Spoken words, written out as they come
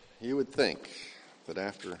You would think that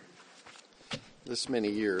after this many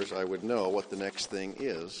years, I would know what the next thing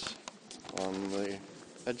is on the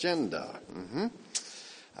agenda.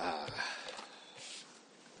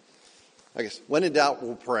 I guess, when in doubt,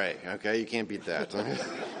 we'll pray. Okay, you can't beat that.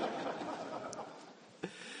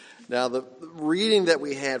 Now, the reading that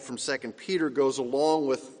we had from 2 Peter goes along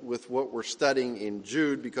with what we're studying in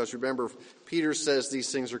Jude, because remember, Peter says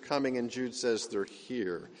these things are coming, and Jude says they're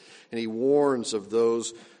here. And he warns of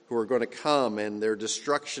those who are going to come, and their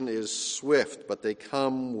destruction is swift, but they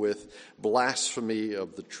come with blasphemy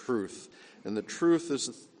of the truth. And the truth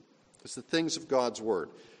is the things of God's word.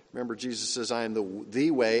 Remember, Jesus says, I am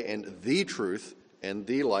the way and the truth and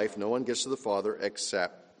the life. No one gets to the Father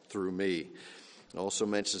except through me. It also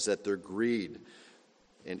mentions that their greed,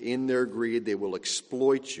 and in their greed they will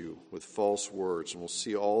exploit you with false words. And we'll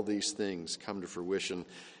see all these things come to fruition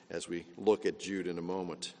as we look at Jude in a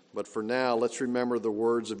moment. But for now, let's remember the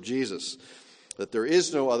words of Jesus, that there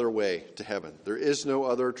is no other way to heaven. There is no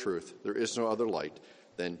other truth. There is no other light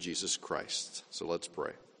than Jesus Christ. So let's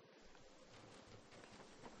pray.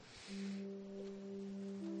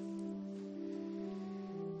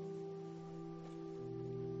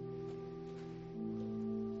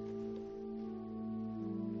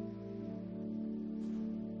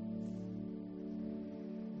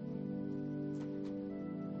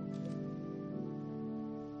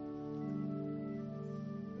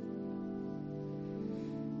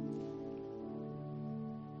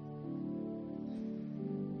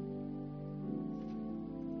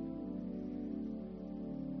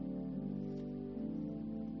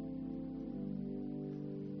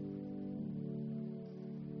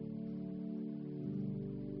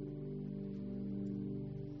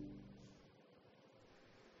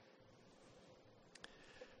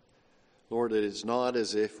 Lord, it is not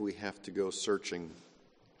as if we have to go searching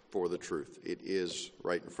for the truth. It is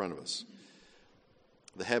right in front of us.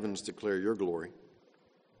 The heavens declare your glory.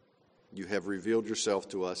 You have revealed yourself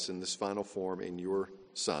to us in this final form in your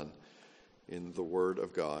Son, in the Word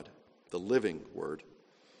of God, the living Word.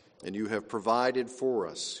 And you have provided for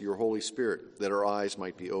us your Holy Spirit that our eyes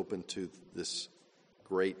might be open to this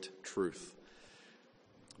great truth,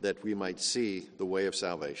 that we might see the way of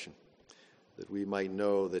salvation, that we might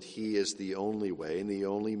know that he is the only way and the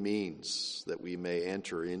only means that we may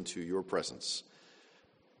enter into your presence.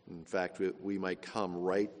 In fact, we might come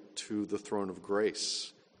right to the throne of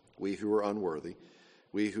grace, we who are unworthy,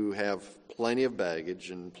 we who have plenty of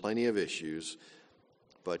baggage and plenty of issues,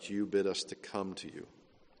 but you bid us to come to you,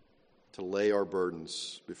 to lay our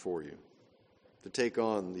burdens before you, to take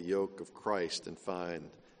on the yoke of Christ and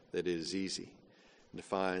find that it is easy, and to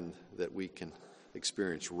find that we can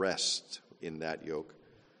experience rest in that yoke.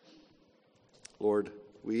 Lord,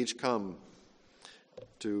 we each come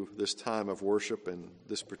to this time of worship and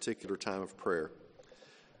this particular time of prayer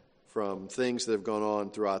from things that have gone on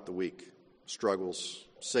throughout the week, struggles,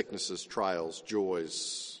 sicknesses, trials,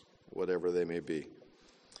 joys, whatever they may be.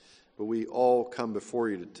 But we all come before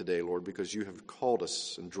you today, Lord, because you have called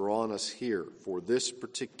us and drawn us here for this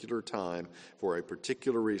particular time, for a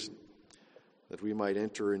particular reason, that we might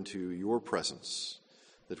enter into your presence,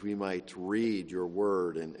 that we might read your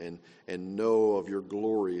word and know of your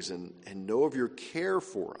glories and know of your care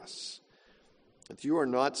for us. That you are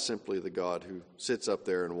not simply the God who sits up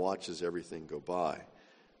there and watches everything go by.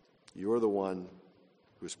 You are the one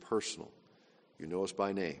who is personal. You know us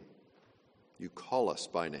by name. You call us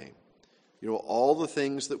by name. You know all the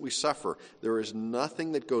things that we suffer. There is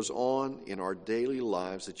nothing that goes on in our daily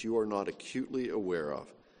lives that you are not acutely aware of.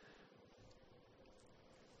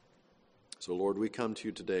 So, Lord, we come to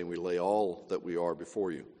you today and we lay all that we are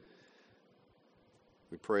before you.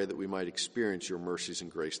 We pray that we might experience your mercies and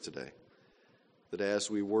grace today, that as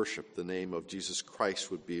we worship, the name of Jesus Christ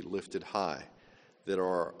would be lifted high, that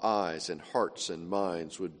our eyes and hearts and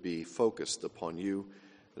minds would be focused upon you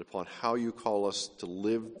and upon how you call us to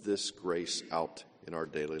live this grace out in our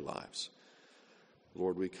daily lives.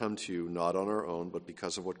 Lord, we come to you not on our own, but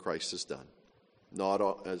because of what Christ has done,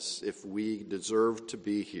 not as if we deserve to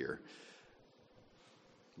be here,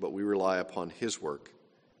 but we rely upon his work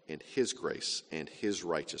and his grace and his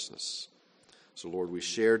righteousness. So, Lord, we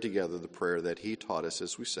share together the prayer that he taught us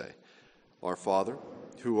as we say, Our Father,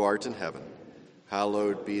 who art in heaven,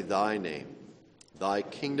 hallowed be thy name. Thy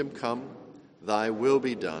kingdom come, thy will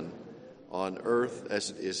be done, on earth as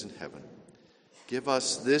it is in heaven. Give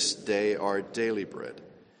us this day our daily bread,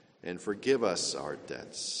 and forgive us our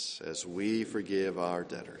debts, as we forgive our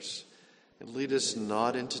debtors. And lead us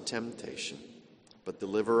not into temptation, but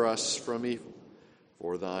deliver us from evil.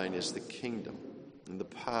 For thine is the kingdom, and the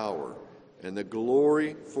power, and the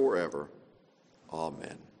glory forever.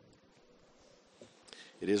 Amen.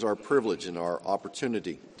 It is our privilege and our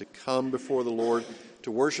opportunity to come before the Lord,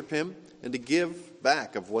 to worship him, and to give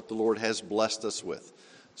back of what the Lord has blessed us with.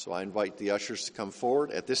 So I invite the ushers to come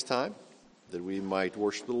forward at this time that we might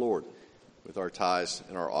worship the Lord with our tithes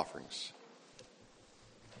and our offerings.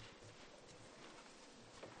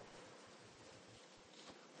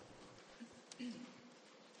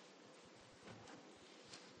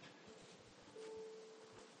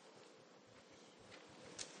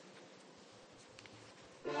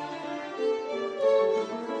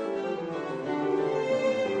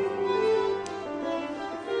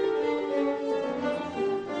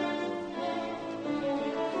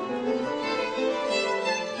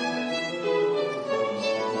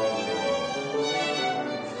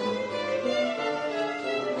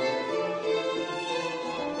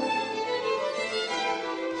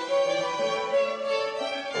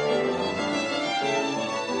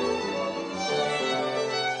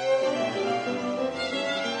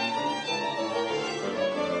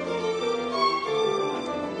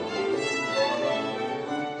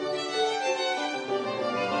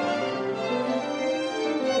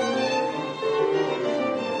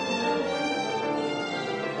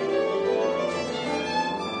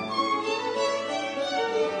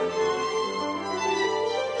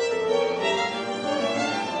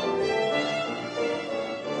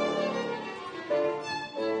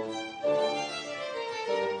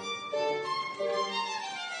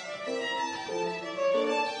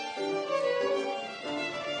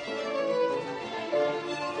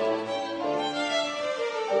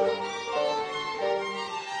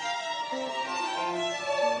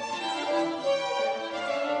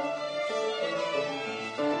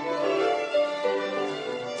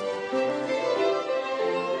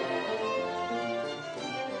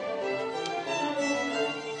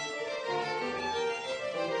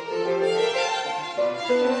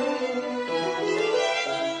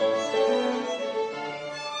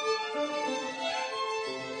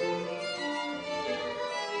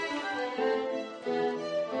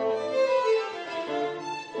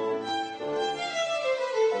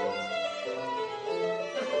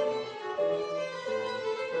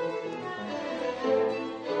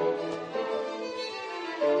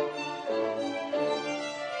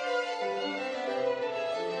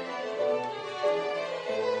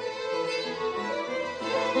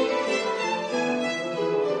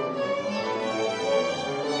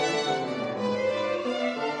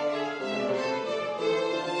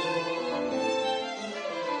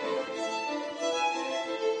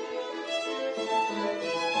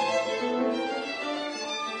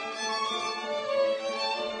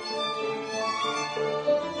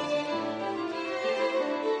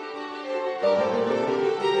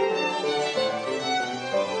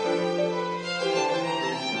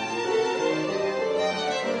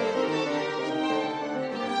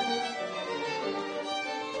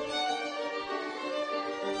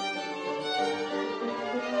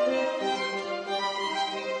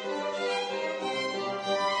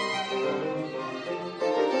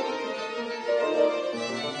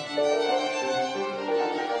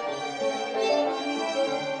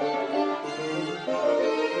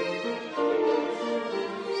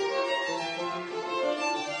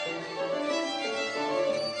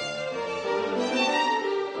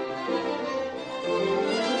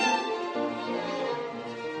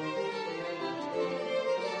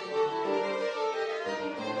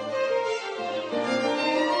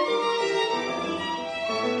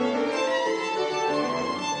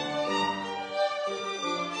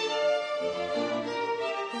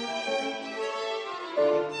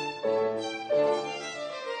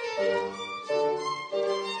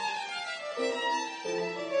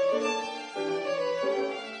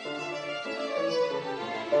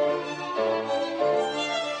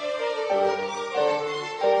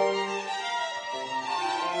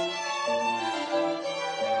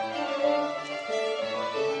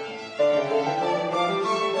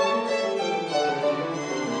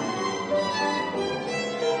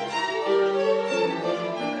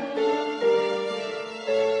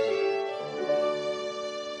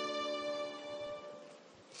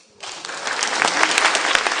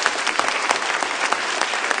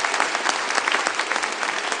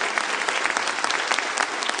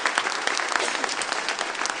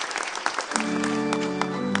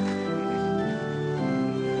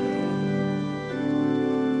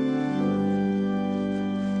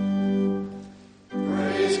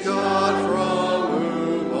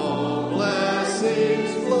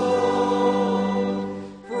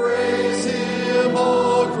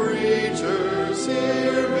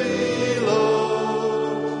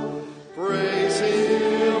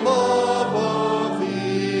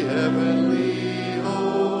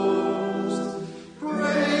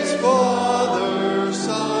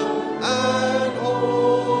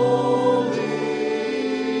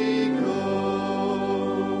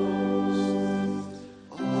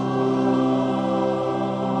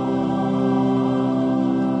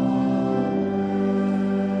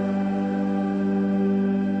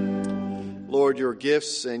 your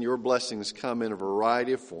gifts and your blessings come in a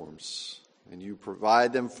variety of forms, and you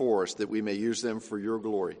provide them for us that we may use them for your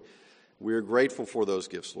glory. We are grateful for those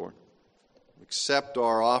gifts, Lord. Accept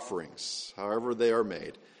our offerings, however they are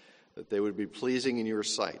made, that they would be pleasing in your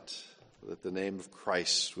sight, that the name of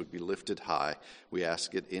Christ would be lifted high. We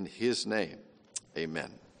ask it in his name.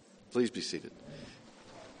 Amen. Please be seated.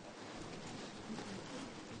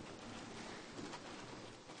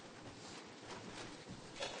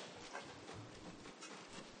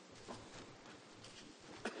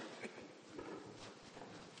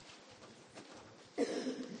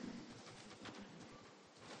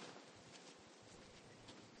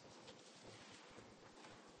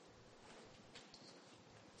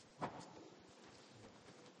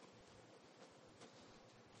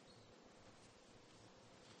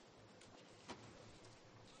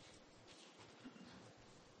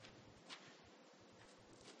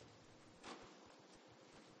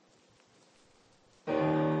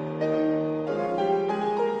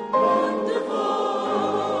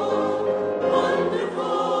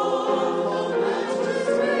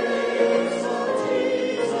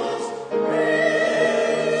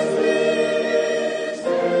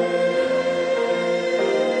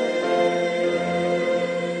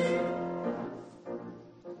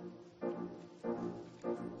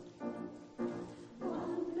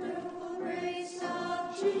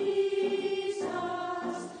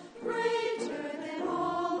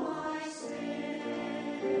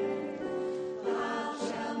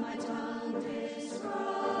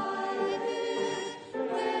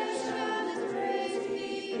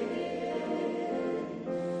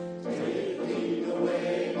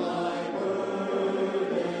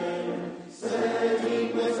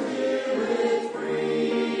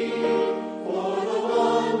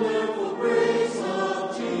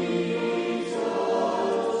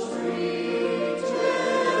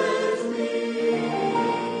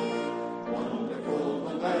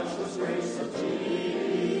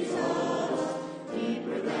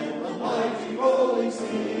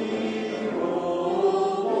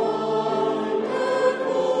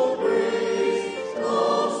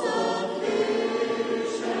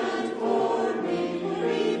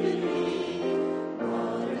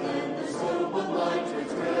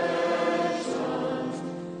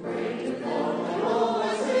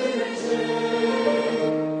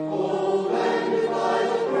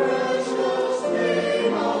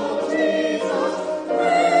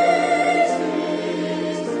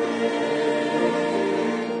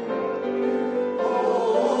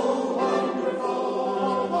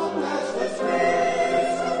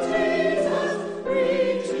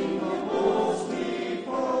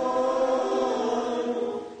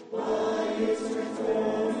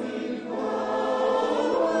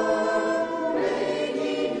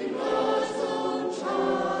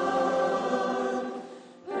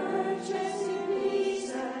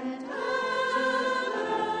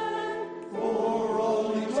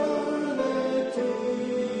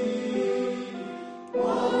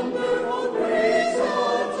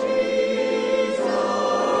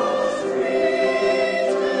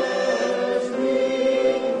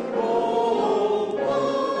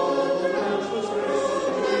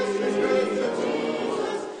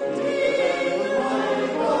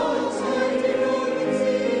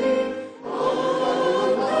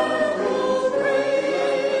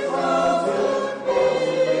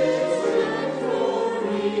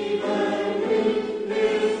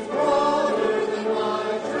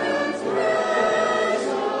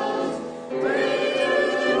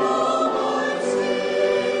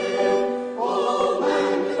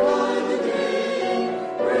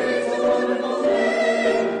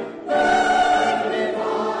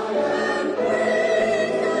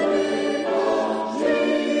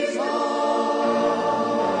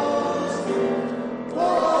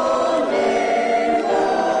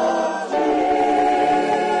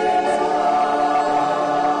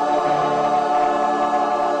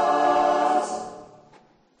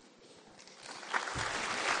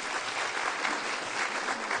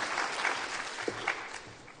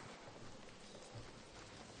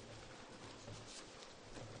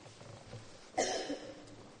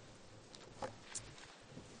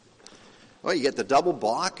 Well, you get the double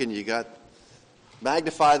Bach and you got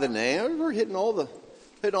magnify the name. We're hitting all the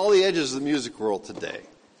edges of the music world today.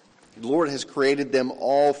 The Lord has created them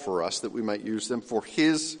all for us that we might use them for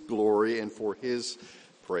His glory and for His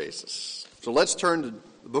praises. So let's turn to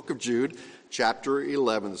the book of Jude, chapter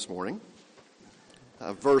 11 this morning.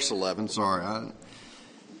 Verse 11, sorry. I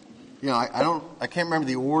can't remember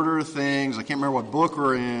the order of things. I can't remember what book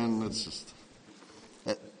we're in. It's just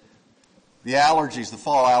the allergies, the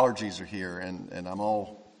fall allergies are here, and I'm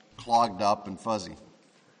all clogged up and fuzzy.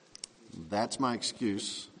 That's my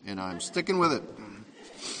excuse, and I'm sticking with it.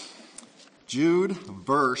 Jude,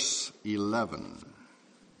 verse 11.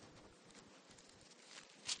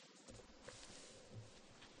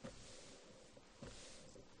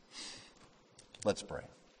 Let's pray.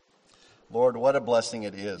 Lord, what a blessing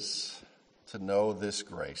it is to know this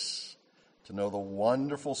grace, to know the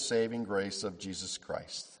wonderful saving grace of Jesus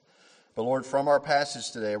Christ. But Lord, from our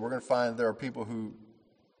passage today, we're going to find there are people who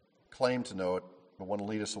claim to know it, but want to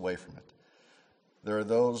lead us away from it. There are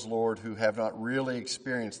those, Lord, who have not really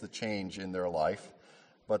experienced the change in their life,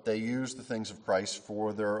 but they use the things of Christ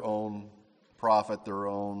for their own profit, their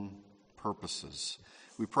own purposes.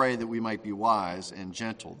 We pray that we might be wise and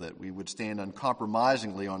gentle, that we would stand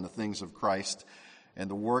uncompromisingly on the things of Christ and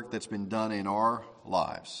the work that's been done in our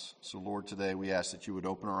lives. So, Lord, today we ask that you would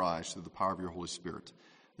open our eyes through the power of your Holy Spirit,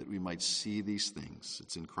 that we might see these things.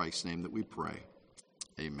 It's in Christ's name that we pray.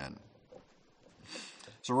 Amen.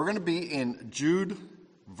 So we're going to be in Jude,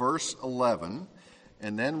 verse 11,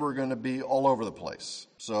 and then we're going to be all over the place.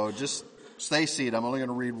 So just stay seated. I'm only going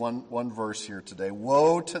to read one verse here today.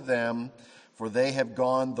 Woe to them, for they have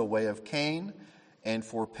gone the way of Cain, and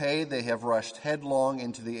for pay they have rushed headlong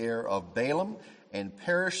into the error of Balaam, and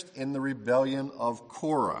perished in the rebellion of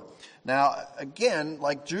Korah. Now, again,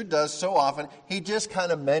 like Jude does so often, he just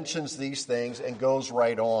kind of mentions these things and goes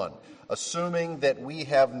right on, assuming that we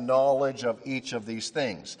have knowledge of each of these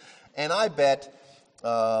things. And I bet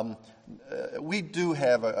we do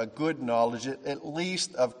have a good knowledge, at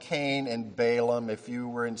least of Cain and Balaam. If you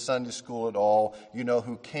were in Sunday school at all, you know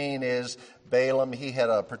who Cain is. Balaam, he had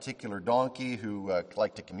a particular donkey who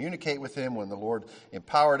liked to communicate with him when the Lord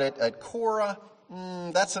empowered it. At Korah,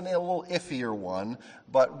 that's a little iffier one,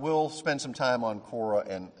 but we'll spend some time on Korah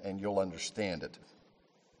and you'll understand it.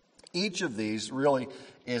 Each of these really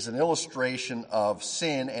is an illustration of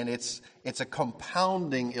sin, and it's a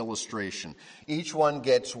compounding illustration. Each one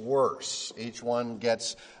gets worse. Each one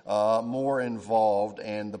gets more involved,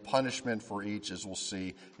 and the punishment for each, as we'll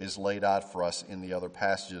see, is laid out for us in the other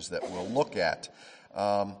passages that we'll look at.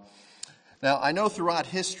 Now, I know throughout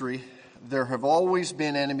history, there have always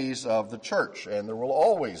been enemies of the church, and there will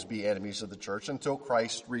always be enemies of the church until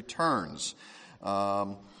Christ returns.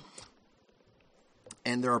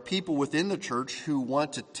 And there are people within the church who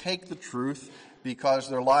want to take the truth because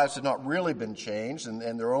their lives have not really been changed,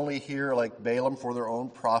 and they're only here like Balaam for their own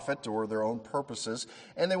profit or their own purposes,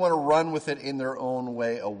 and they want to run with it in their own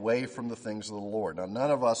way away from the things of the Lord. Now, none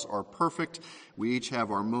of us are perfect. We each have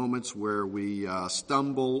our moments where we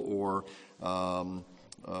stumble or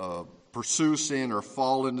pursue sin or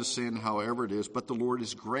fall into sin, however it is, but the Lord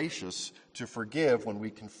is gracious to forgive when we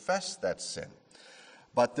confess that sin.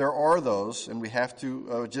 But there are those, and we have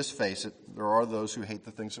to just face it, there are those who hate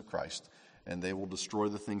the things of Christ, and they will destroy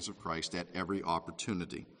the things of Christ at every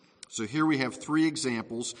opportunity. So here we have three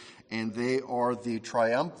examples, and they are the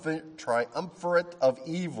triumvirate of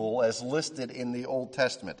evil as listed in the Old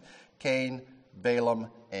Testament: Cain, Balaam,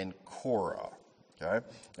 and Korah. Okay?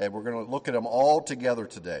 And we're going to look at them all together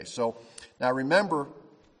today. So now remember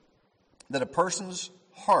that a person's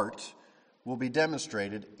heart will be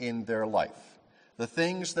demonstrated in their life. The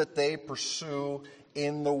things that they pursue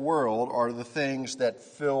in the world are the things that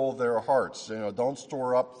fill their hearts. You know, don't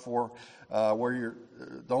store up for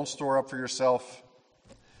yourself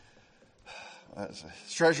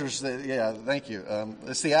treasures. Yeah, thank you.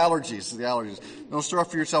 It's the allergies. Don't store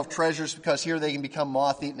up for yourself treasures, because here they can become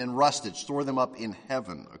moth-eaten and rusted. Store them up in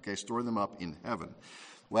heaven. Okay, store them up in heaven.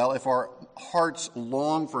 Well, if our hearts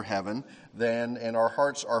long for heaven, and our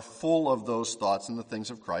hearts are full of those thoughts and the things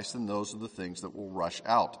of Christ, then those are the things that will rush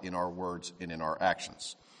out in our words and in our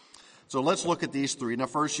actions. So let's look at these three. Now,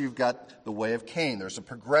 first you've got the way of Cain. There's a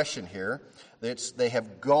progression here. They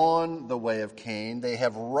have gone the way of Cain. They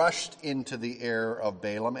have rushed into the error of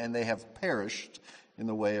Balaam, and they have perished in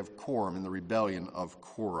the way of Korah, in the rebellion of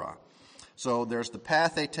Korah. So there's the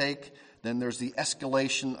path they take. Then there's the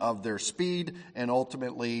escalation of their speed, and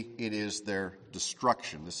ultimately it is their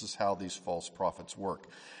destruction. This is how these false prophets work.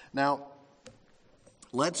 Now,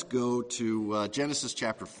 let's go to Genesis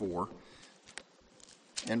chapter 4.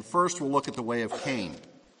 And first we'll look at the way of Cain.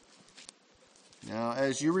 Now,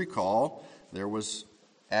 as you recall, there was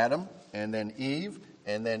Adam, and then Eve,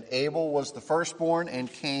 and then Abel was the firstborn, and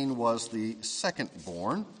Cain was the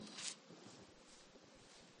secondborn.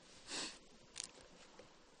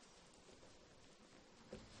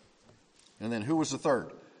 And then who was the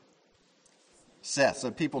third? Seth. So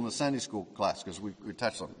people in the Sunday school class, because we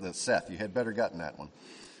touched on that, Seth. You had better gotten that one.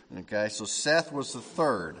 Okay, so Seth was the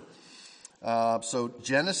third. So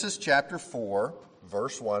Genesis chapter 4,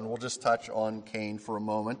 verse 1. We'll just touch on Cain for a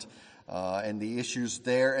moment and the issues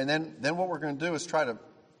there. And then what we're going to do is I'm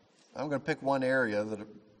going to pick one area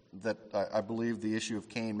that I believe the issue of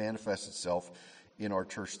Cain manifests itself in our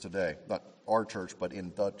church today. Not our church, but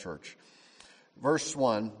in the church. Verse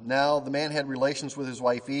 1, now the man had relations with his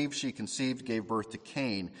wife Eve. She conceived, gave birth to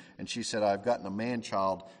Cain. And she said, I've gotten a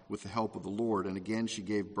man-child with the help of the Lord. And again she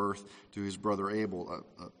gave birth to his brother Abel.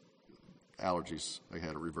 Allergies, I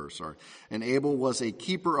had it reversed, sorry. And Abel was a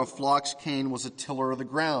keeper of flocks. Cain was a tiller of the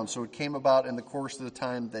ground. So it came about in the course of the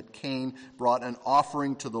time that Cain brought an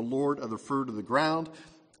offering to the Lord of the fruit of the ground.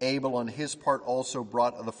 Abel on his part also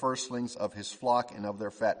brought of the firstlings of his flock and of their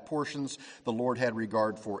fat portions. The Lord had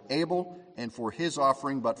regard for Abel and for his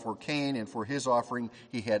offering, but for Cain and for his offering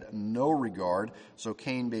he had no regard. So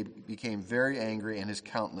Cain became very angry and his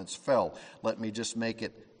countenance fell. Let me just make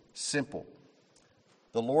it simple.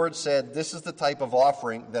 The Lord said, this is the type of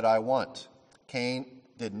offering that I want. Cain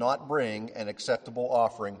did not bring an acceptable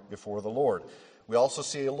offering before the Lord. We also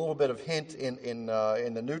see a little bit of hint in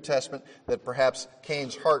the New Testament that perhaps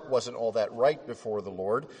Cain's heart wasn't all that right before the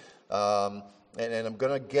Lord. And I'm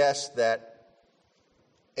going to guess that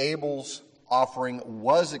Abel's offering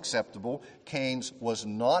was acceptable. Cain's was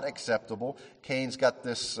not acceptable. Cain's got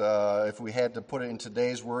this, if we had to put it in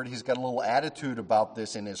today's word, he's got a little attitude about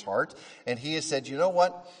this in his heart. And he has said, you know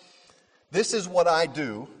what? This is what I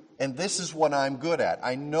do, and this is what I'm good at.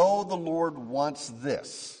 I know the Lord wants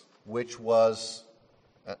this, which was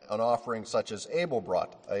an offering such as Abel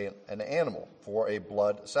brought, an animal for a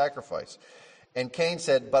blood sacrifice. And Cain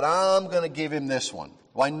said, but I'm going to give him this one.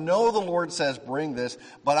 Well, I know the Lord says bring this,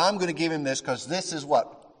 but I'm going to give him this because this is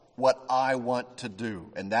what I want to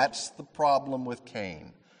do. And that's the problem with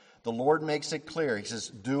Cain. The Lord makes it clear. He says,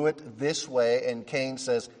 do it this way. And Cain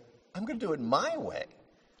says, I'm going to do it my way.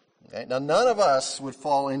 Okay? Now, none of us would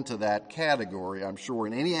fall into that category, I'm sure,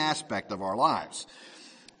 in any aspect of our lives.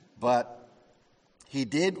 But he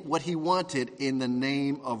did what he wanted in the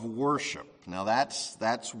name of worship. Now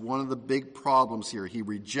that's one of the big problems here. He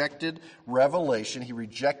rejected revelation. He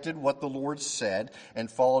rejected what the Lord said and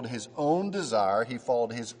followed his own desire. He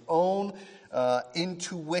followed his own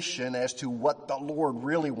intuition as to what the Lord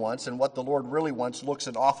really wants. And what the Lord really wants looks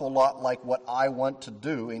an awful lot like what I want to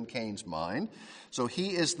do in Cain's mind. So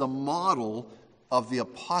he is the model of the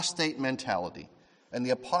apostate mentality. And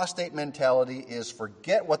the apostate mentality is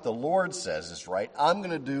forget what the Lord says is right. I'm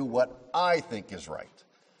going to do what I think is right.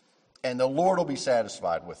 And the Lord will be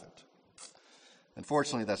satisfied with it.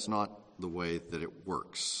 Unfortunately, that's not the way that it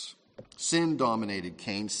works. Sin dominated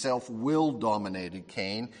Cain. Self-will dominated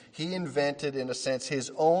Cain. He invented, in a sense,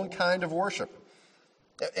 his own kind of worship.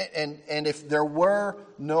 And if there were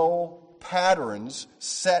no patterns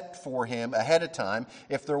set for him ahead of time,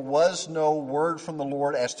 if there was no word from the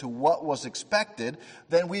Lord as to what was expected,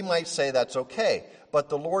 then we might say that's okay. But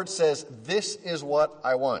the Lord says, this is what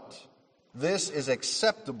I want. This is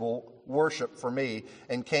acceptable worship for me.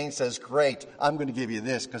 And Cain says, great, I'm going to give you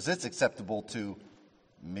this because it's acceptable to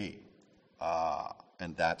me.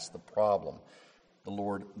 And that's the problem. The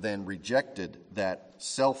Lord then rejected that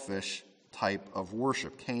selfish type of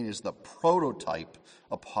worship. Cain is the prototype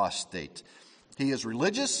apostate. He is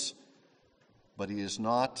religious, but he is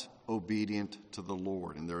not obedient to the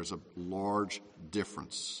Lord. And there is a large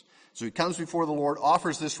difference. So he comes before the Lord,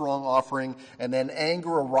 offers this wrong offering, and then anger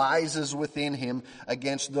arises within him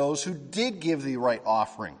against those who did give the right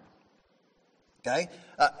offering. Okay?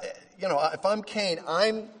 If I'm Cain,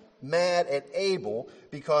 I'm mad at Abel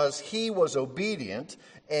because he was obedient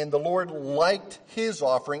and the Lord liked his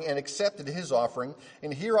offering and accepted his offering.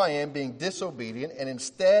 And here I am being disobedient, and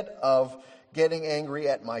instead of getting angry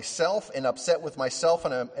at myself and upset with myself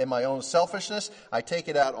and my own selfishness, I take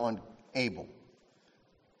it out on Abel.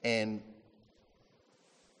 And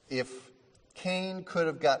if Cain could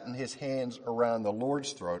have gotten his hands around the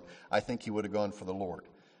Lord's throat, I think he would have gone for the Lord.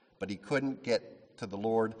 But he couldn't get to the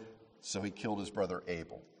Lord, so he killed his brother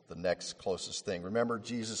Abel, the next closest thing. Remember,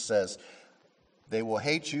 Jesus says, they will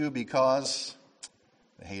hate you because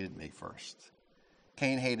they hated me first.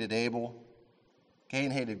 Cain hated Abel.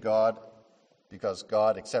 Cain hated God because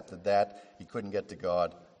God accepted that. He couldn't get to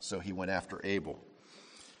God, so he went after Abel.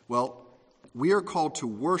 Well, we are called to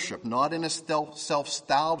worship, not in a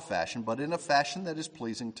self-styled fashion, but in a fashion that is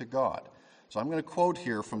pleasing to God. So I'm going to quote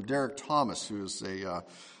here from Derek Thomas, who is a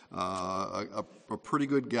pretty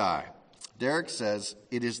good guy. Derek says,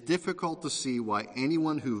 it is difficult to see why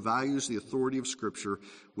anyone who values the authority of Scripture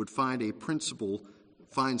would find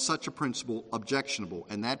such a principle objectionable.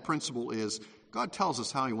 And that principle is, God tells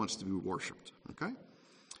us how he wants to be worshipped. Okay?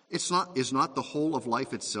 Is not the whole of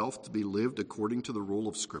life itself to be lived according to the rule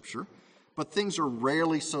of Scripture? But things are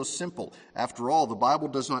rarely so simple. After all, the Bible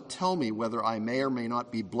does not tell me whether I may or may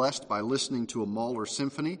not be blessed by listening to a Mahler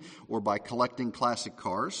symphony or by collecting classic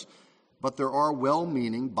cars. But there are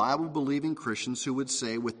well-meaning, Bible-believing Christians who would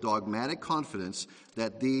say with dogmatic confidence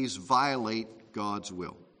that these violate God's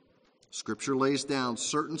will. Scripture lays down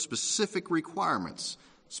certain specific requirements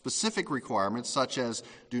such as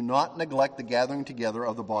do not neglect the gathering together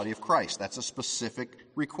of the body of Christ. That's a specific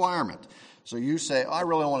requirement. So you say, I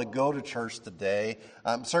really want to go to church today.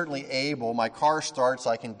 I'm certainly able. My car starts.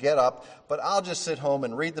 I can get up. But I'll just sit home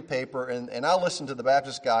and read the paper, and I'll listen to the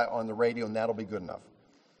Baptist guy on the radio, and that'll be good enough.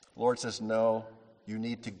 The Lord says, no, you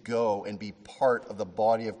need to go and be part of the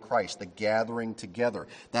body of Christ, the gathering together.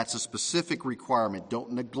 That's a specific requirement.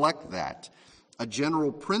 Don't neglect that. A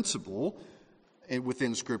general principle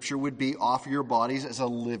within Scripture would be offer your bodies as a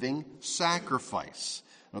living sacrifice.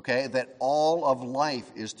 Okay, that all of life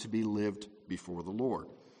is to be lived before the Lord.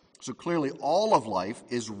 So clearly all of life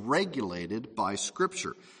is regulated by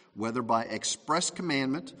Scripture, whether by express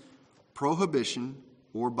commandment, prohibition,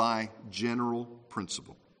 or by general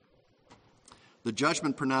principle. The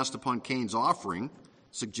judgment pronounced upon Cain's offering,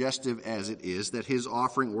 suggestive as it is, that his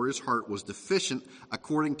offering or his heart was deficient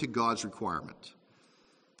according to God's requirement.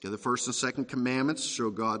 The first and second commandments show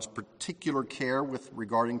God's particular care with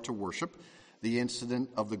regarding to worship. The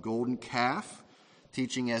incident of the golden calf,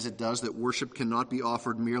 teaching as it does that worship cannot be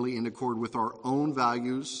offered merely in accord with our own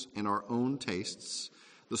values and our own tastes.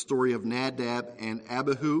 The story of Nadab and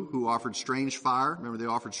Abihu, who offered strange fire. Remember, they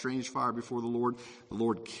offered strange fire before the Lord. The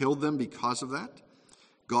Lord killed them because of that.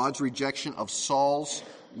 God's rejection of Saul's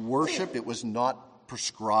worship. It was not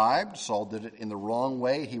prescribed. Saul did it in the wrong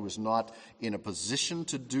way. He was not in a position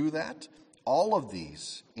to do that. All of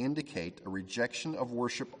these indicate a rejection of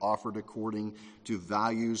worship offered according to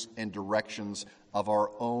values and directions of our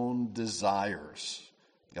own desires.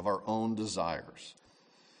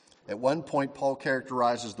 At one point, Paul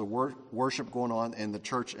characterizes the worship going on in the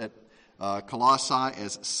church at Colossae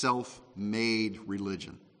as self-made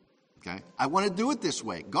religion. Okay, I want to do it this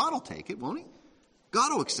way. God will take it, won't he?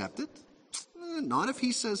 God will accept it. Not if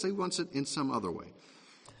he says he wants it in some other way.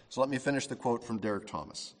 So let me finish the quote from Derek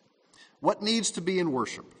Thomas. What needs to be in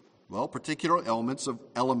worship? Well, particular elements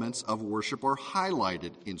of worship are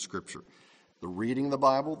highlighted in Scripture. The reading of the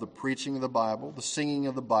Bible, the preaching of the Bible, the singing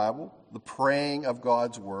of the Bible, the praying of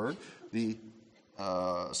God's Word, the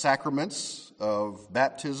sacraments of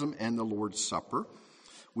baptism and the Lord's Supper.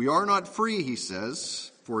 We are not free, he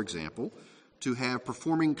says, for example, to have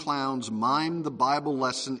performing clowns mime the Bible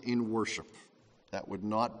lesson in worship. That would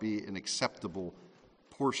not be an acceptable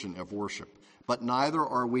portion of worship. But neither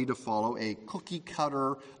are we to follow a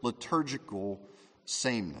cookie-cutter liturgical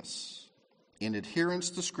sameness. In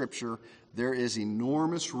adherence to Scripture, there is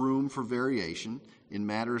enormous room for variation in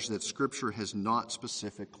matters that Scripture has not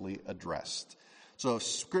specifically addressed. So if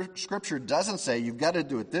Scripture doesn't say you've got to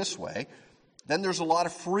do it this way, then there's a lot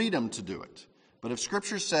of freedom to do it. But if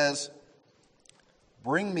Scripture says,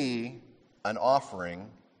 bring me an offering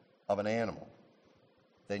of an animal,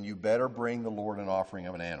 then you better bring the Lord an offering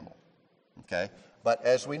of an animal. Okay? But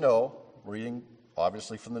as we know, reading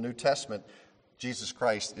obviously from the New Testament, Jesus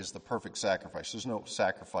Christ is the perfect sacrifice. There's no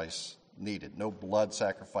sacrifice needed, no blood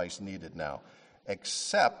sacrifice needed now,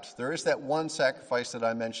 except there is that one sacrifice that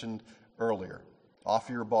I mentioned earlier.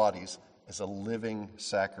 Offer your bodies as a living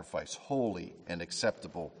sacrifice, holy and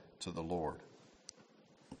acceptable to the Lord.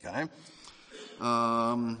 Okay?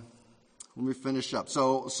 Let me finish up.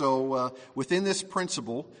 So within this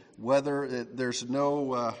principle, whether there's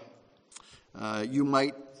no... I'm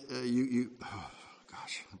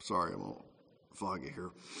sorry, I'm all foggy here.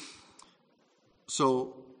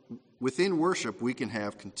 So within worship, we can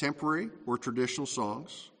have contemporary or traditional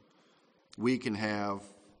songs. We can have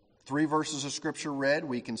 3 verses of Scripture read.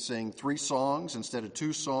 We can sing 3 songs instead of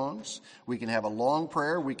 2 songs. We can have a long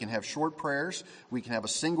prayer. We can have short prayers. We can have a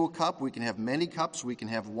single cup. We can have many cups. We can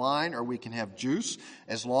have wine or we can have juice.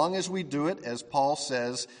 As long as we do it, as Paul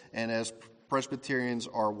says, and as Presbyterians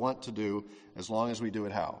are wont to do, as long as we do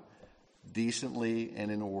it how? Decently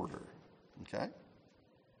and in order. Okay?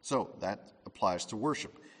 So that applies to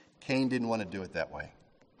worship. Cain didn't want to do it that way.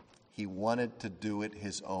 He wanted to do it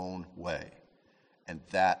his own way. And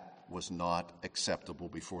that was not acceptable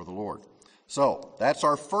before the Lord. So that's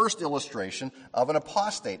our first illustration of an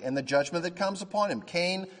apostate and the judgment that comes upon him.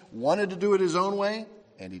 Cain wanted to do it his own way,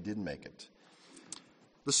 and he didn't make it.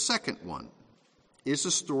 The second one is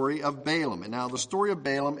the story of Balaam. And now the story of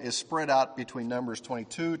Balaam is spread out between Numbers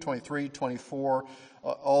 22, 23, 24,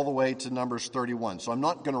 all the way to Numbers 31. So I'm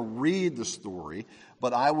not going to read the story,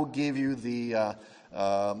 but I will give you the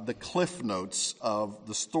cliff notes of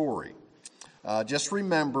the story. just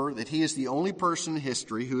remember that he is the only person in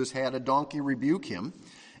history who has had a donkey rebuke him.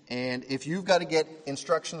 And if you've got to get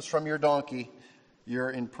instructions from your donkey, you're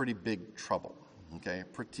in pretty big trouble. Okay,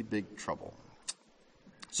 pretty big trouble.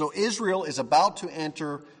 So Israel is about to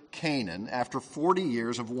enter Canaan after 40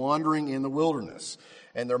 years of wandering in the wilderness.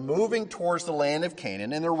 And they're moving towards the land of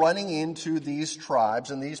Canaan, and they're running into these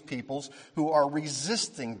tribes and these peoples who are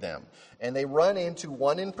resisting them. And they run into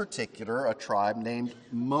one in particular, a tribe named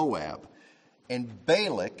Moab. And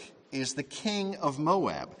Balak is the king of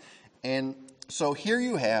Moab. And so here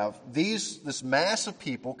you have this mass of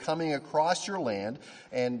people coming across your land,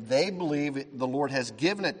 and they believe the Lord has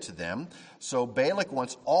given it to them. So Balak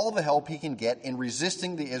wants all the help he can get in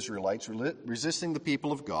resisting the Israelites, resisting the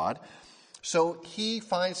people of God. So he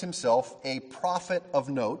finds himself a prophet of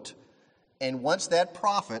note and wants that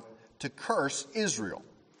prophet to curse Israel.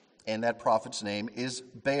 And that prophet's name is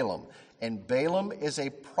Balaam. And Balaam is a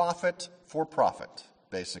prophet for profit,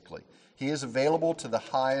 basically. He is available to the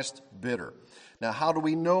highest bidder. Now, how do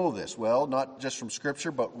we know this? Well, not just from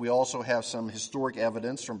Scripture, but we also have some historic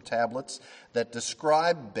evidence from tablets that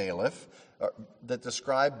describe Balaam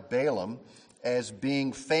as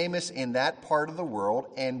being famous in that part of the world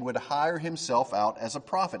and would hire himself out as a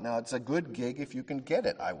prophet. Now, it's a good gig if you can get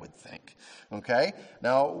it, I would think. Okay?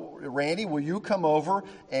 Now, Randy, will you come over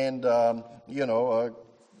and,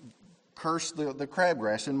 curse the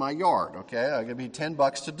crabgrass in my yard? Okay? I'll give you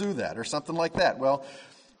 $10 to do that or something like that. Well,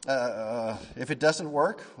 if it doesn't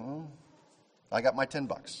work, well, I got my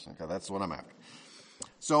 $10. Okay, that's what I'm after.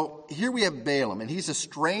 So here we have Balaam, and he's a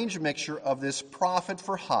strange mixture of this prophet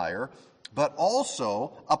for hire, but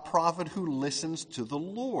also a prophet who listens to the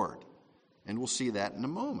Lord. And we'll see that in a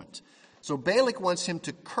moment. So Balak wants him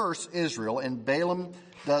to curse Israel, and Balaam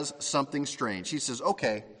does something strange. He says,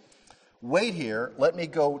 okay, wait here, let me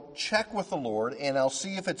go check with the Lord, and I'll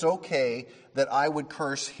see if it's okay that I would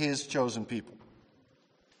curse his chosen people.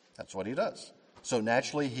 That's what he does. So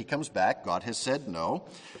naturally, he comes back. God has said no.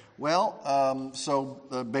 Well, so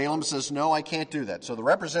Balaam says, no, I can't do that. So the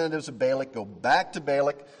representatives of Balak go back to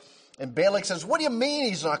Balak, and Balak says, what do you mean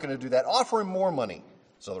he's not going to do that? Offer him more money.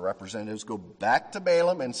 So the representatives go back to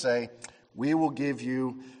Balaam and say, we will give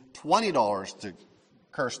you $20 to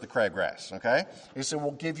curse the crabgrass, okay? He said,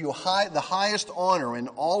 we'll give you the highest honor in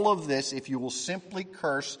all of this if you will simply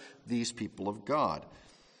curse these people of God.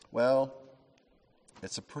 Well,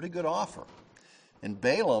 it's a pretty good offer. And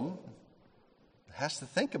Balaam has to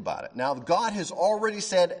think about it. Now, God has already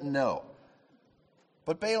said no.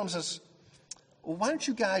 But Balaam says, well, why don't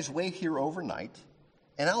you guys wait here overnight,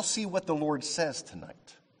 and I'll see what the Lord says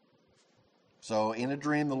tonight. So in a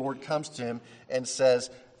dream, the Lord comes to him and says,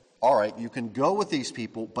 all right, you can go with these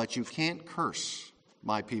people, but you can't curse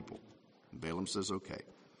my people. And Balaam says, okay.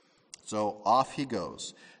 So off he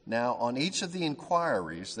goes. Now, on each of the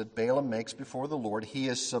inquiries that Balaam makes before the Lord, he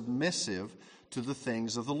is submissive to the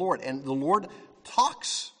things of the Lord. And the Lord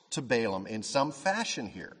talks to Balaam in some fashion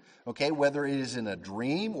here, okay, whether it is in a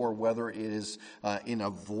dream or whether it is in a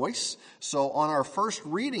voice. So on our first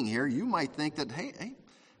reading here, you might think that, hey,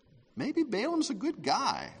 maybe Balaam's a good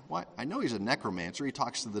guy. Why? I know he's a necromancer. He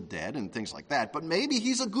talks to the dead and things like that, but maybe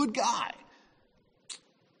he's a good guy.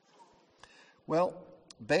 Well,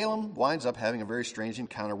 Balaam winds up having a very strange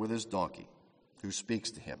encounter with his donkey, who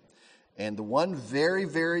speaks to him. And the one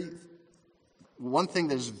thing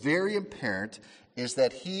that is very apparent is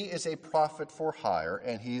that he is a prophet for hire,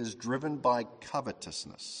 and he is driven by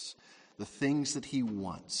covetousness, the things that he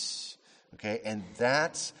wants. Okay, and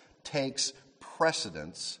that takes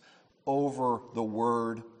precedence over the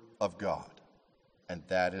word of God, and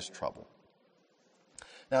that is trouble.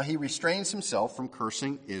 Now, he restrains himself from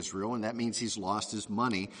cursing Israel, and that means he's lost his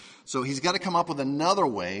money. So he's got to come up with another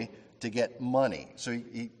way to get money. So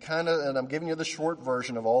he kind of, and I'm giving you the short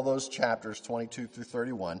version of all those chapters, 22 through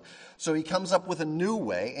 31. So he comes up with a new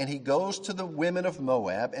way, and he goes to the women of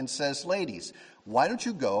Moab and says, ladies, why don't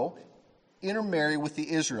you go intermarry with the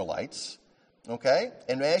Israelites? Okay?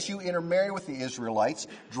 And as you intermarry with the Israelites,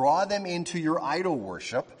 draw them into your idol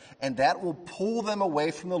worship, and that will pull them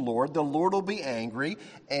away from the Lord. The Lord will be angry,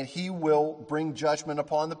 and he will bring judgment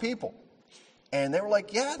upon the people. And they were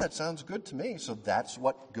like, yeah, that sounds good to me. So that's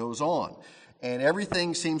what goes on. And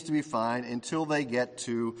everything seems to be fine until they get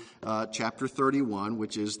to chapter 31,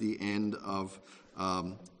 which is the end of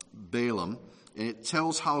Balaam. And it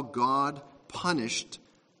tells how God punished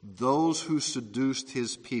those who seduced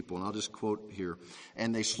his people. And I'll just quote here.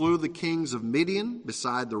 And they slew the kings of Midian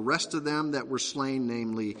beside the rest of them that were slain,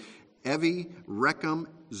 namely Evi, Rechem,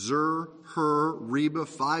 Zur, Hur, Reba,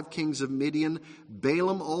 5 kings of Midian.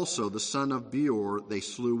 Balaam also, the son of Beor, they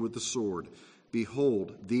slew with the sword.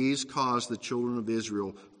 Behold, these caused the children of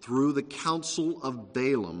Israel through the counsel of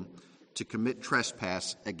Balaam to commit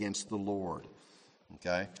trespass against the Lord.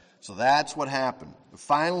 Okay? So that's what happened.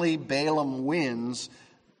 Finally, Balaam wins,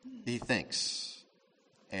 he thinks,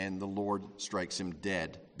 and the Lord strikes him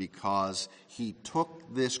dead because he took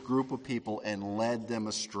this group of people and led them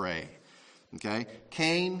astray. Okay?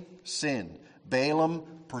 Cain sinned. Balaam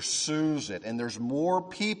pursues it, and there's more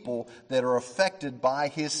people that are affected by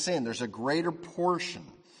his sin. There's a greater portion.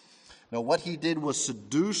 Now, what he did was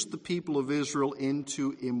seduce the people of Israel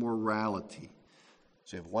into immorality.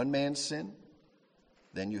 So you have one man's sin,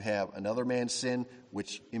 then you have another man's sin,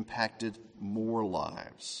 which impacted more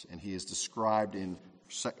lives. And he is described in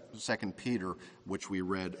 2 Peter, which we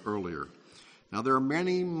read earlier. Now, there are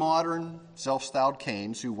many modern self-styled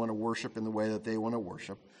Cains who want to worship in the way that they want to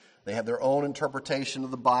worship. They have their own interpretation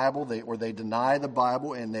of the Bible, or they deny the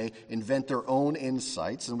Bible, and they invent their own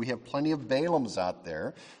insights. And we have plenty of Balaams out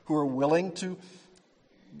there who are willing to,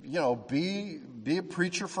 be a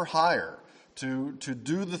preacher for hire, to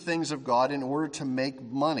do the things of God in order to make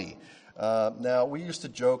money. Now, we used to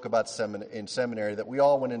joke about in seminary that we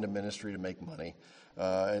all went into ministry to make money,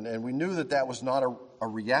 and we knew that was not a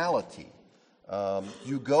reality.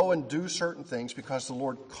 You go and do certain things because the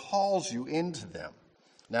Lord calls you into them.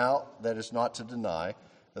 Now, that is not to deny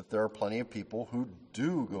that there are plenty of people who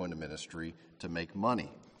do go into ministry to make money.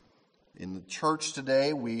 In the church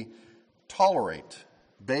today, we tolerate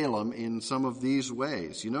Balaam in some of these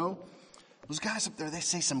ways. Those guys up there, they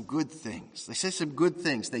say some good things.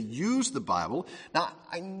 They use the Bible. Now,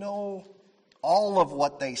 I know all of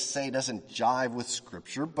what they say doesn't jive with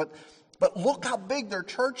Scripture, but look how big their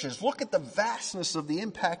church is. Look at the vastness of the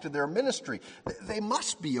impact of their ministry. They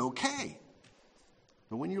must be okay.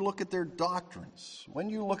 But when you look at their doctrines, when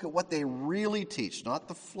you look at what they really teach, not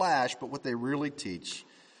the flash, but what they really teach,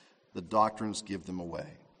 the doctrines give them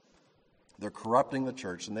away. They're corrupting the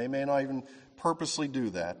church, and they may not even purposely do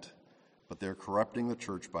that, but they're corrupting the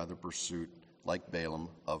church by their pursuit, like Balaam,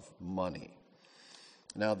 of money.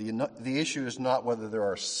 Now, the issue is not whether there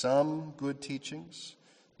are some good teachings.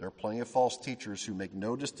 There are plenty of false teachers who make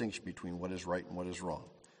no distinction between what is right and what is wrong.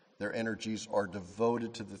 Their energies are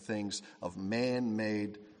devoted to the things of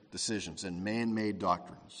man-made decisions and man-made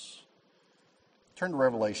doctrines. Turn to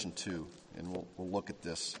Revelation 2, and we'll look at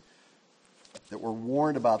this. That we're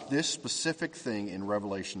warned about this specific thing in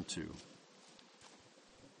Revelation 2.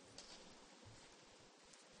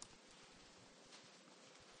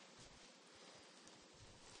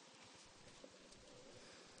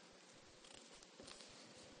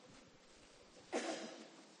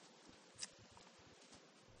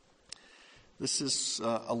 This is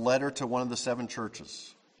a letter to one of the 7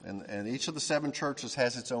 churches. And each of the 7 churches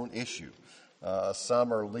has its own issue.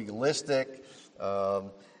 Some are legalistic.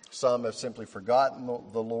 Some have simply forgotten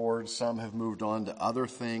the Lord. Some have moved on to other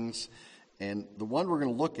things. And the one we're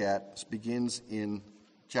going to look at begins in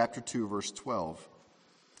chapter 2, verse 12.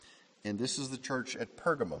 And this is the church at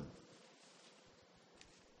Pergamum.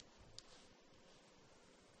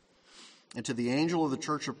 And to the angel of the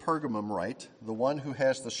church of Pergamum write, the one who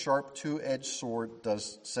has the sharp two-edged sword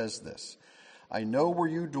says this, I know where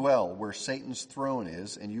you dwell, where Satan's throne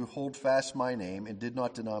is, and you hold fast my name and did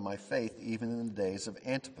not deny my faith, even in the days of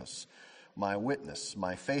Antipas, my witness,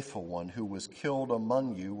 my faithful one, who was killed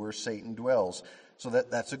among you where Satan dwells. So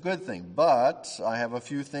that's a good thing. But I have a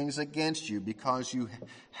few things against you, because you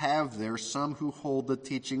have there some who hold the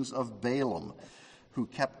teachings of Balaam, who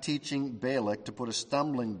kept teaching Balak to put a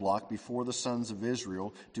stumbling block before the sons of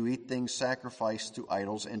Israel, to eat things sacrificed to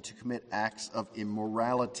idols, and to commit acts of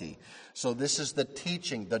immorality. So this is the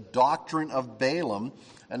teaching, the doctrine of Balaam.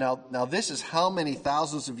 And now this is how many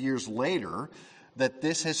thousands of years later that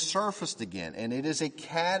this has surfaced again. And it is a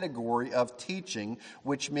category of teaching,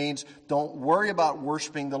 which means don't worry about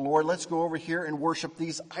worshiping the Lord. Let's go over here and worship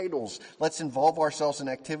these idols. Let's involve ourselves in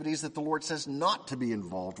activities that the Lord says not to be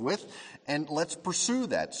involved with, and let's pursue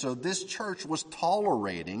that. So this church was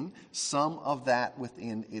tolerating some of that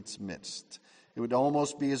within its midst. It would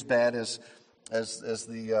almost be as bad as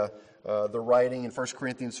the writing in 1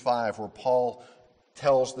 Corinthians 5, where Paul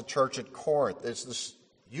tells the church at Corinth,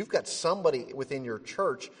 you've got somebody within your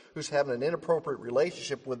church who's having an inappropriate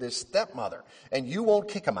relationship with his stepmother, and you won't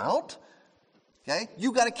kick him out? Okay?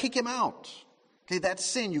 You got to kick him out. Okay, that's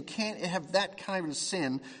sin. You can't have that kind of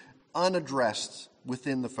sin unaddressed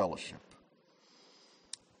within the fellowship.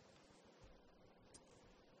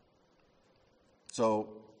 So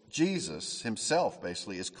Jesus himself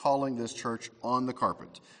basically is calling this church on the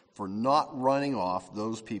carpet for not running off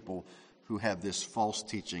those people who have this false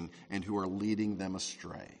teaching and who are leading them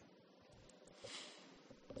astray.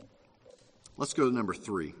 Let's go to number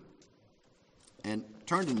 3. And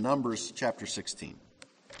turn to Numbers chapter 16.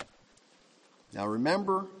 Now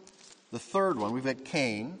remember the third one. We've got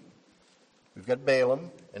Cain, we've got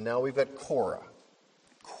Balaam, and now we've got Korah.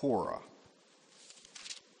 Korah.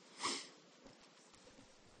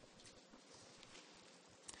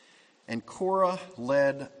 And Korah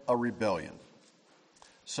led a rebellion.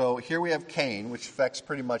 So here we have Cain, which affects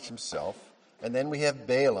pretty much himself. And then we have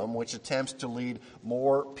Balaam, which attempts to lead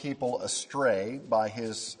more people astray by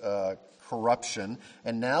his corruption.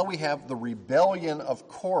 And now we have the rebellion of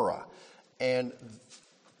Korah. And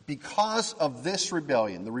because of this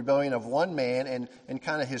rebellion, the rebellion of one man and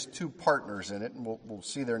kind of his two partners in it, and we'll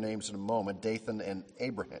see their names in a moment, Dathan and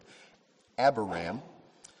Abiram,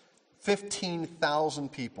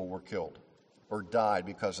 15,000 people were killed or died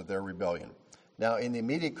because of their rebellion. Now, in the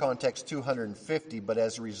immediate context, 250, but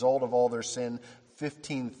as a result of all their sin,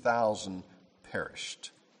 15,000 perished.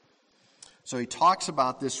 So he talks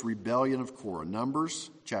about this rebellion of Korah. Numbers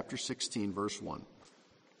chapter 16, verse 1.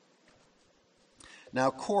 Now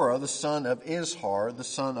Korah, the son of Izhar, the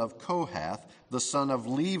son of Kohath, the son of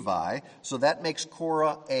Levi, so that makes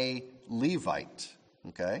Korah a Levite,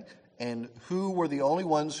 okay? And who were the only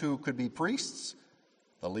ones who could be priests?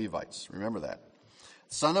 The Levites. Remember that.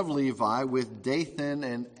 Son of Levi, with Dathan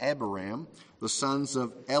and Abiram, the sons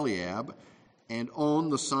of Eliab, and On,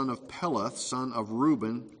 the son of Peleth, son of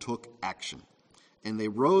Reuben, took action. And they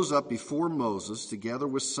rose up before Moses, together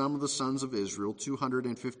with some of the sons of Israel,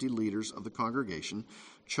 250 leaders of the congregation,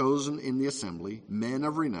 chosen in the assembly, men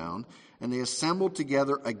of renown. And they assembled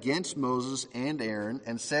together against Moses and Aaron,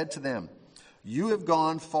 and said to them, "You have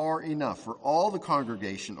gone far enough, for all the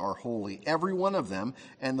congregation are holy, every one of them,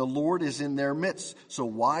 and the Lord is in their midst. So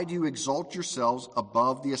why do you exalt yourselves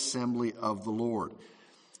above the assembly of the Lord?"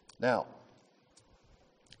 Now,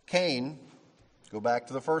 Cain, go back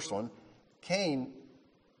to the first one, Cain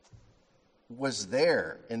was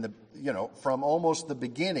there from almost the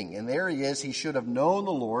beginning. And there he is. He should have known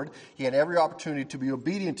the Lord. He had every opportunity to be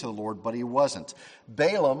obedient to the Lord, but he wasn't.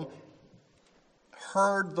 Balaam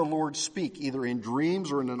heard the Lord speak, either in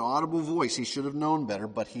dreams or in an audible voice. He should have known better,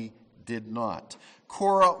 but he did not.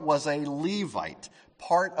 Korah was a Levite,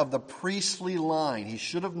 part of the priestly line. He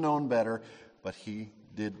should have known better, but he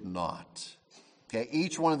did not. Okay,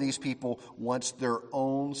 each one of these people wants their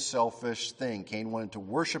own selfish thing. Cain wanted to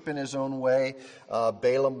worship in his own way.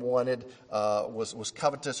 Balaam was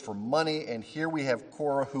covetous for money. And here we have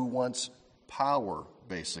Korah, who wants power,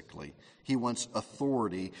 basically. He wants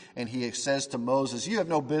authority. And he says to Moses, "You have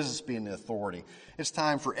no business being the authority. It's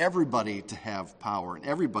time for everybody to have power and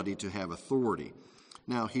everybody to have authority."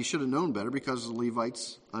 Now, he should have known better, because the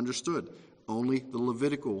Levites understood only the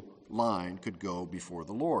Levitical line could go before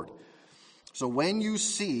the Lord. So when you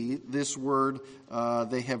see this word,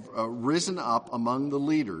 they have risen up among the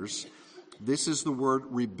leaders, this is the word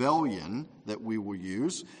rebellion that we will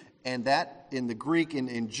use. And that in the Greek,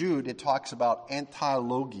 in Jude, it talks about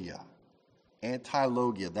antilogia.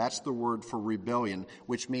 Antilogia, that's the word for rebellion,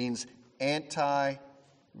 which means anti-word.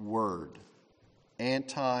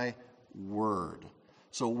 Anti-word.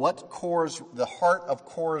 So the heart of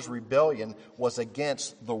Korah's rebellion was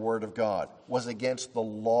against the word of God, was against the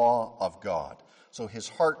law of God. So his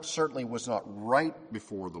heart certainly was not right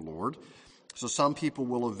before the Lord. So some people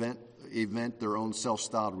will invent their own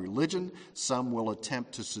self-styled religion. Some will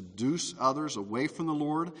attempt to seduce others away from the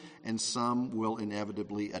Lord. And some will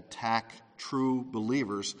inevitably attack true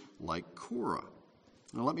believers like Korah.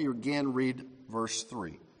 Now let me again read verse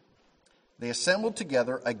 3. They assembled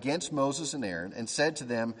together against Moses and Aaron and said to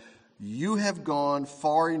them, "You have gone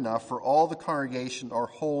far enough, for all the congregation are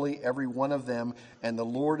holy, every one of them, and the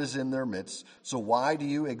Lord is in their midst. So why do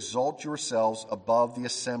you exalt yourselves above the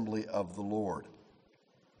assembly of the Lord?"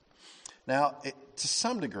 Now, to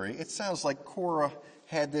some degree, it sounds like Korah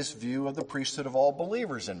had this view of the priesthood of all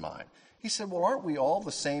believers in mind. He said, "Well, aren't we all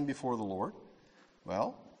the same before the Lord?"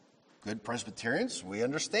 Well, good Presbyterians, we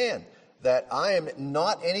understand that I am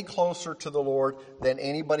not any closer to the Lord than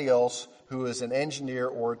anybody else who is an engineer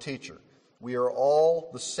or a teacher. We are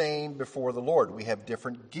all the same before the Lord. We have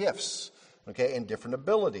different gifts, okay, and different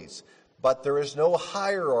abilities. But there is no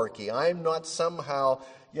hierarchy. I'm not somehow,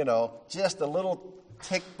 just a little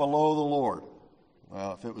tick below the Lord.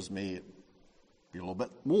 Well, if it was me, it'd be a little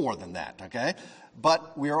bit more than that, okay?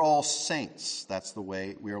 But we are all saints. That's the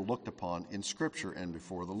way we are looked upon in Scripture and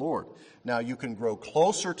before the Lord. Now, you can grow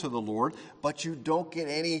closer to the Lord, but you don't get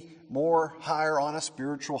any more higher on a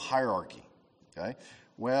spiritual hierarchy, okay?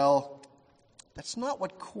 Well, that's not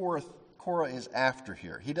what Korah is after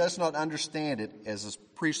here. He does not understand it as a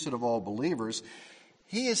priesthood of all believers.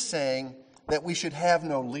 He is saying that we should have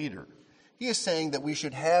no leader. He is saying that we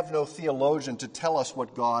should have no theologian to tell us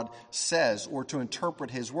what God says or to interpret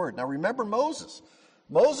his word. Now remember Moses.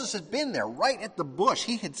 Moses had been there right at the bush.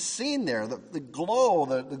 He had seen there the glow,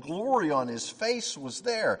 the glory on his face was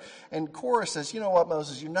there. And Korah says, you know what,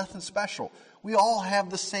 Moses, you're nothing special. We all have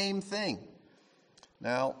the same thing.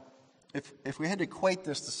 Now, if we had to equate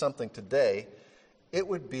this to something today, it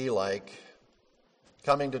would be like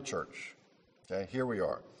coming to church. Okay, here we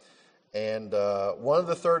are. And one of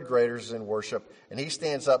the third graders is in worship, and he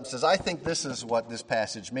stands up and says, I think this is what this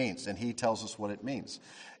passage means. And he tells us what it means.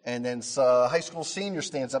 And then a high school senior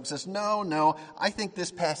stands up and says, no, I think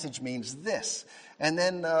this passage means this. And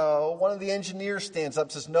then one of the engineers stands up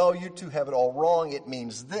and says, no, you two have it all wrong. It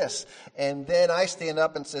means this. And then I stand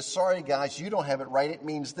up and say, sorry, guys, you don't have it right. It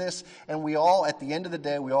means this. And we all, at the end of the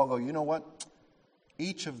day, we all go, you know what?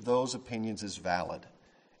 Each of those opinions is valid.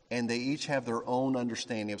 And they each have their own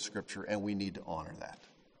understanding of Scripture, and we need to honor that.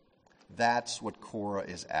 That's what Korah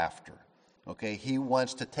is after. Okay, he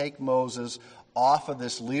wants to take Moses off of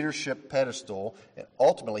this leadership pedestal, and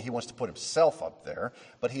ultimately he wants to put himself up there,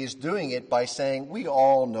 but he's doing it by saying, we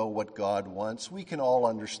all know what God wants. We can all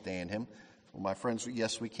understand him. Well, my friends,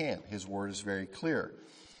 yes, we can. His word is very clear.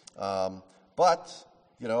 But,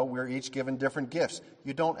 we're each given different gifts.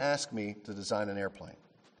 You don't ask me to design an airplane.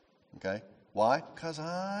 Okay? Why? Because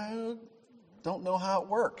I don't know how it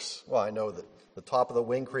works. Well, I know that the top of the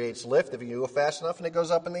wing creates lift if you go fast enough and it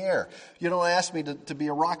goes up in the air. You don't ask me to be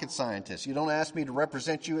a rocket scientist. You don't ask me to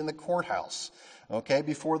represent you in the courthouse, okay,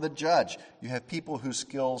 before the judge. You have people whose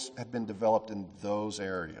skills have been developed in those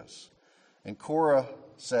areas. And Korah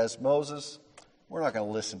says, Moses, we're not going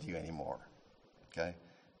to listen to you anymore, okay,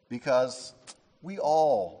 because we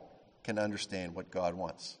all can understand what God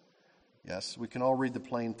wants. Yes, we can all read the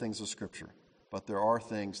plain things of Scripture. But there are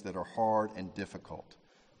things that are hard and difficult,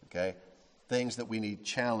 okay? Things that we need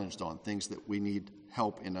challenged on, things that we need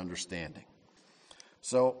help in understanding.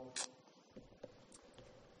 So,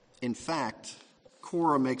 in fact,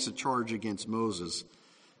 Korah makes a charge against Moses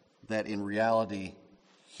that in reality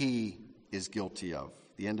he is guilty of.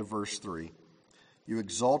 The end of verse 3. You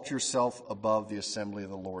exalt yourself above the assembly of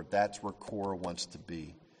the Lord. That's where Korah wants to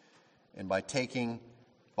be. And by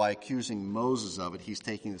accusing Moses of it, he's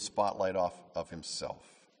taking the spotlight off of himself.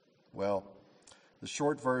 Well, the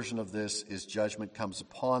short version of this is judgment comes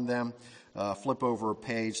upon them. Flip over a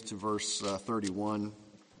page to verse 31.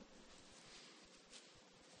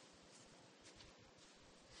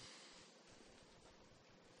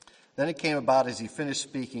 Then it came about as he finished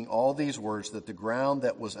speaking all these words that the ground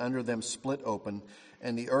that was under them split open,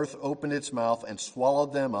 and the earth opened its mouth and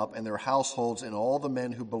swallowed them up and their households and all the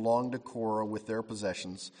men who belonged to Korah with their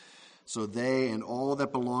possessions. So they and all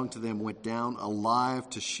that belonged to them went down alive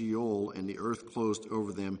to Sheol, and the earth closed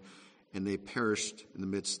over them, and they perished in the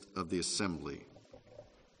midst of the assembly.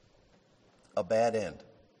 A bad end.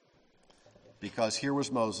 Because here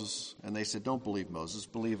was Moses, and they said, don't believe Moses,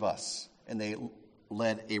 believe us. And they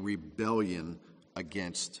led a rebellion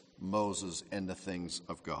against Moses and the things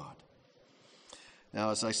of God. Now,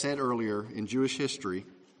 as I said earlier, in Jewish history,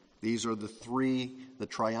 these are the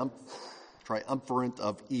triumvirate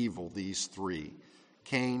of evil, these three: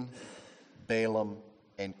 Cain, Balaam,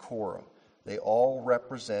 and Korah. They all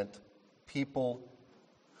represent people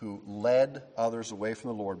who led others away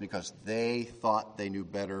from the Lord because they thought they knew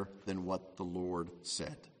better than what the Lord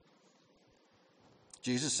said.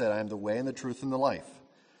 Jesus said, I am the way and the truth and the life.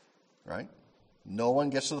 Right? No one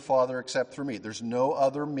gets to the Father except through me. There's no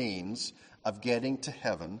other means of getting to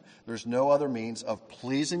heaven. There's no other means of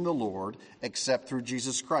pleasing the Lord except through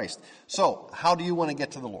Jesus Christ. So, how do you want to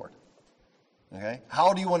get to the Lord? Okay?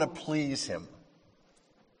 How do you want to please him?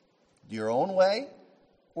 Your own way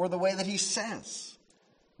or the way that he says?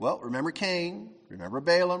 Well, remember Cain, remember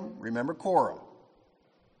Balaam, remember Korah.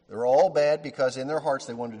 They're all bad because in their hearts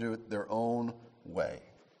they want to do it their own way.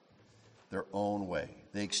 Their own way.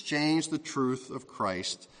 They exchanged the truth of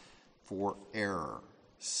Christ for error.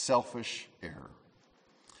 Selfish error.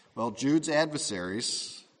 Well, Jude's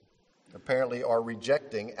adversaries apparently are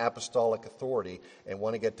rejecting apostolic authority and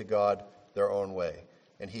want to get to God their own way.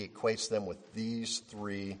 And he equates them with these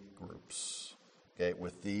three groups. Okay,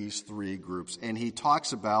 with these three groups. And he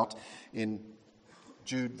talks about, in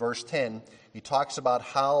Jude verse 10, he talks about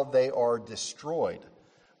how they are destroyed.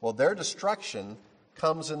 Well, their destruction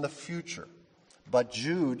comes in the future. But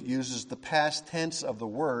Jude uses the past tense of the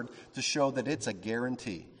word to show that it's a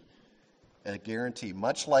guarantee. A guarantee.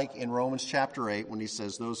 Much like in Romans chapter 8 when he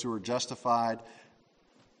says those who are justified.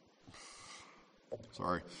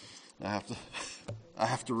 Sorry, I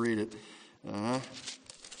have to read it.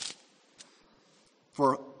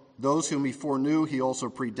 For those whom he foreknew, he also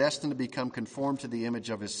predestined to become conformed to the image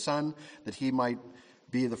of his Son, that he might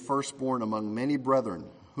be the firstborn among many brethren.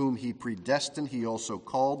 Whom he predestined, he also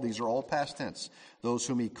called. These are all past tense. Those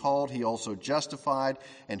whom he called, he also justified.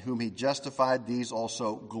 And whom he justified, these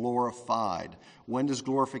also glorified. When does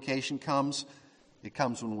glorification come? It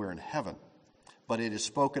comes when we're in heaven. But it is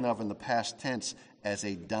spoken of in the past tense as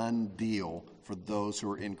a done deal for those who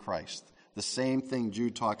are in Christ. The same thing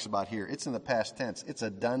Jude talks about here. It's in the past tense. It's a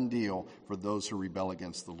done deal for those who rebel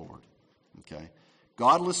against the Lord. Okay?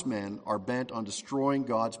 Godless men are bent on destroying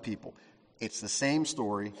God's people. It's the same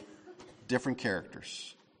story, different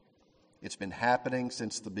characters. It's been happening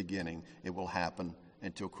since the beginning. It will happen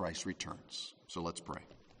until Christ returns. So let's pray.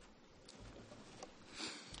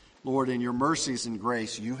 Lord, in your mercies and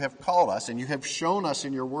grace, you have called us and you have shown us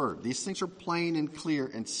in your word. These things are plain and clear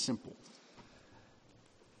and simple.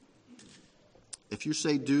 If you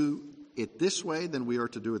say do it this way, then we are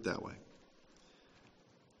to do it that way.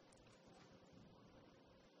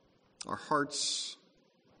 Our hearts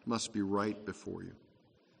must be right before you.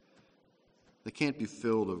 They can't be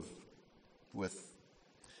filled with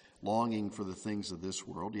longing for the things of this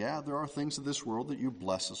world. Yeah, there are things of this world that you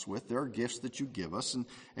bless us with. There are gifts that you give us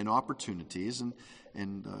and opportunities.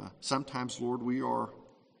 And sometimes, Lord, we are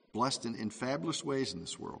blessed in fabulous ways in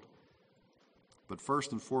this world. But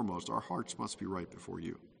first and foremost, our hearts must be right before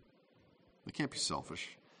you. They can't be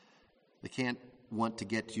selfish. They can't want to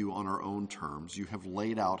get to you on our own terms. You have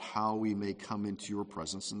laid out how we may come into your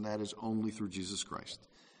presence, and that is only through Jesus Christ.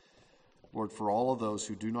 Lord, for all of those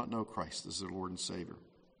who do not know Christ as their Lord and Savior,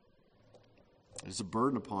 it is a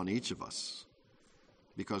burden upon each of us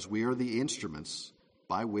because we are the instruments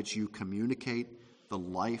by which you communicate the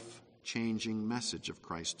life-changing message of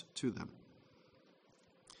Christ to them.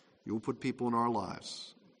 You will put people in our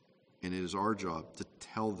lives, and it is our job to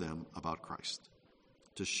tell them about Christ,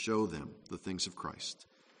 to show them the things of Christ,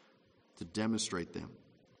 to demonstrate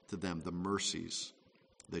to them the mercies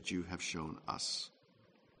that you have shown us.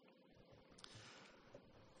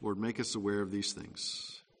 Lord, make us aware of these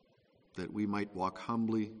things, that we might walk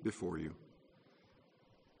humbly before you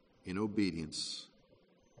in obedience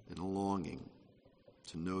and a longing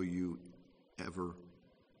to know you ever,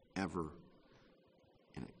 ever,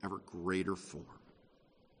 in an ever greater form.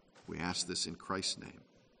 We ask this in Christ's name.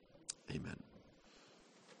 Amen.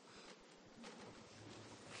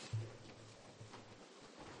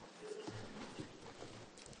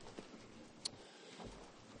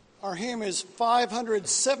 Our hymn is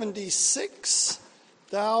 576,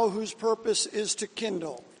 Thou Whose Purpose is to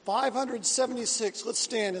Kindle. 576. Let's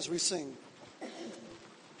stand as we sing.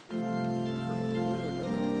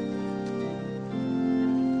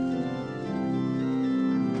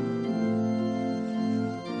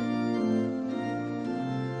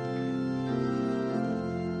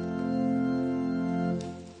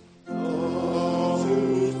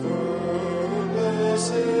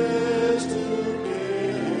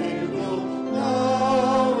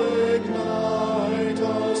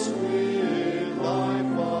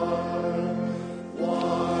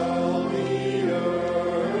 While the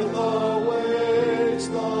earth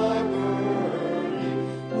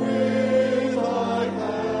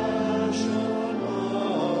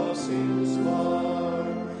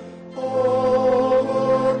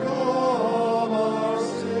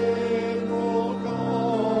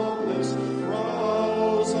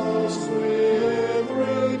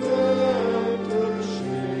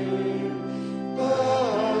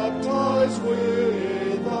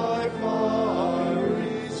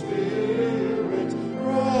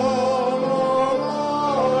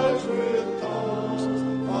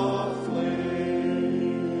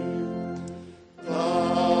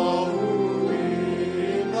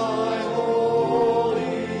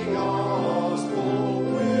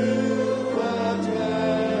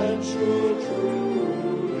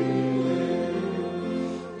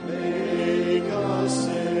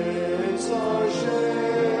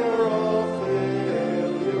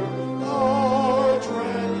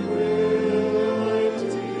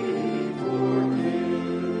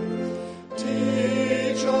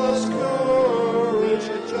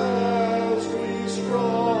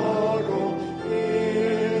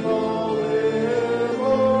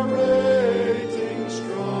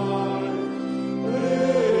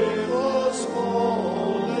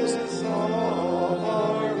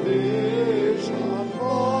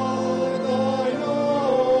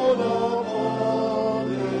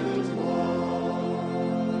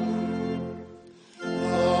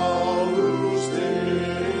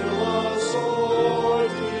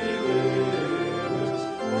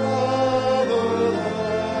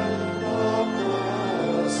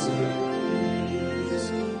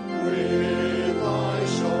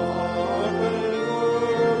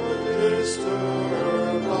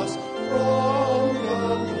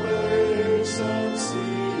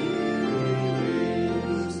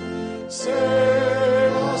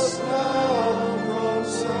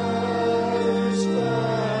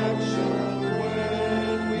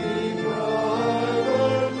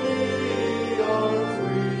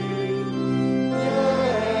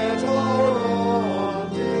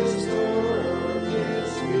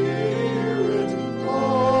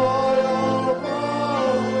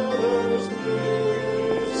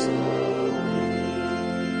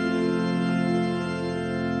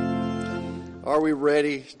are we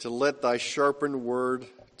ready to let thy sharpened word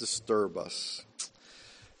disturb us?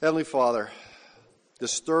 Heavenly Father,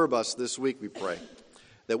 disturb us this week, we pray,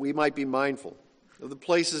 that we might be mindful of the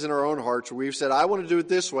places in our own hearts where we've said, I want to do it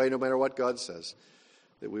this way, no matter what God says,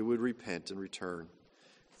 that we would repent and return,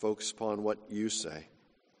 focus upon what you say,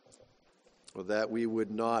 or that we would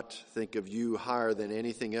not think of you higher than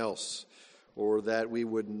anything else, or that we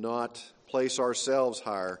would not place ourselves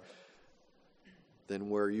higher than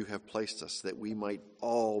where you have placed us, that we might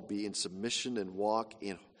all be in submission and walk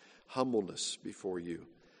in humbleness before you.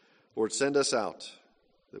 Lord, send us out,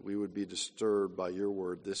 that we would be disturbed by your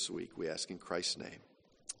word this week. We ask in Christ's name.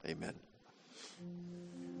 Amen.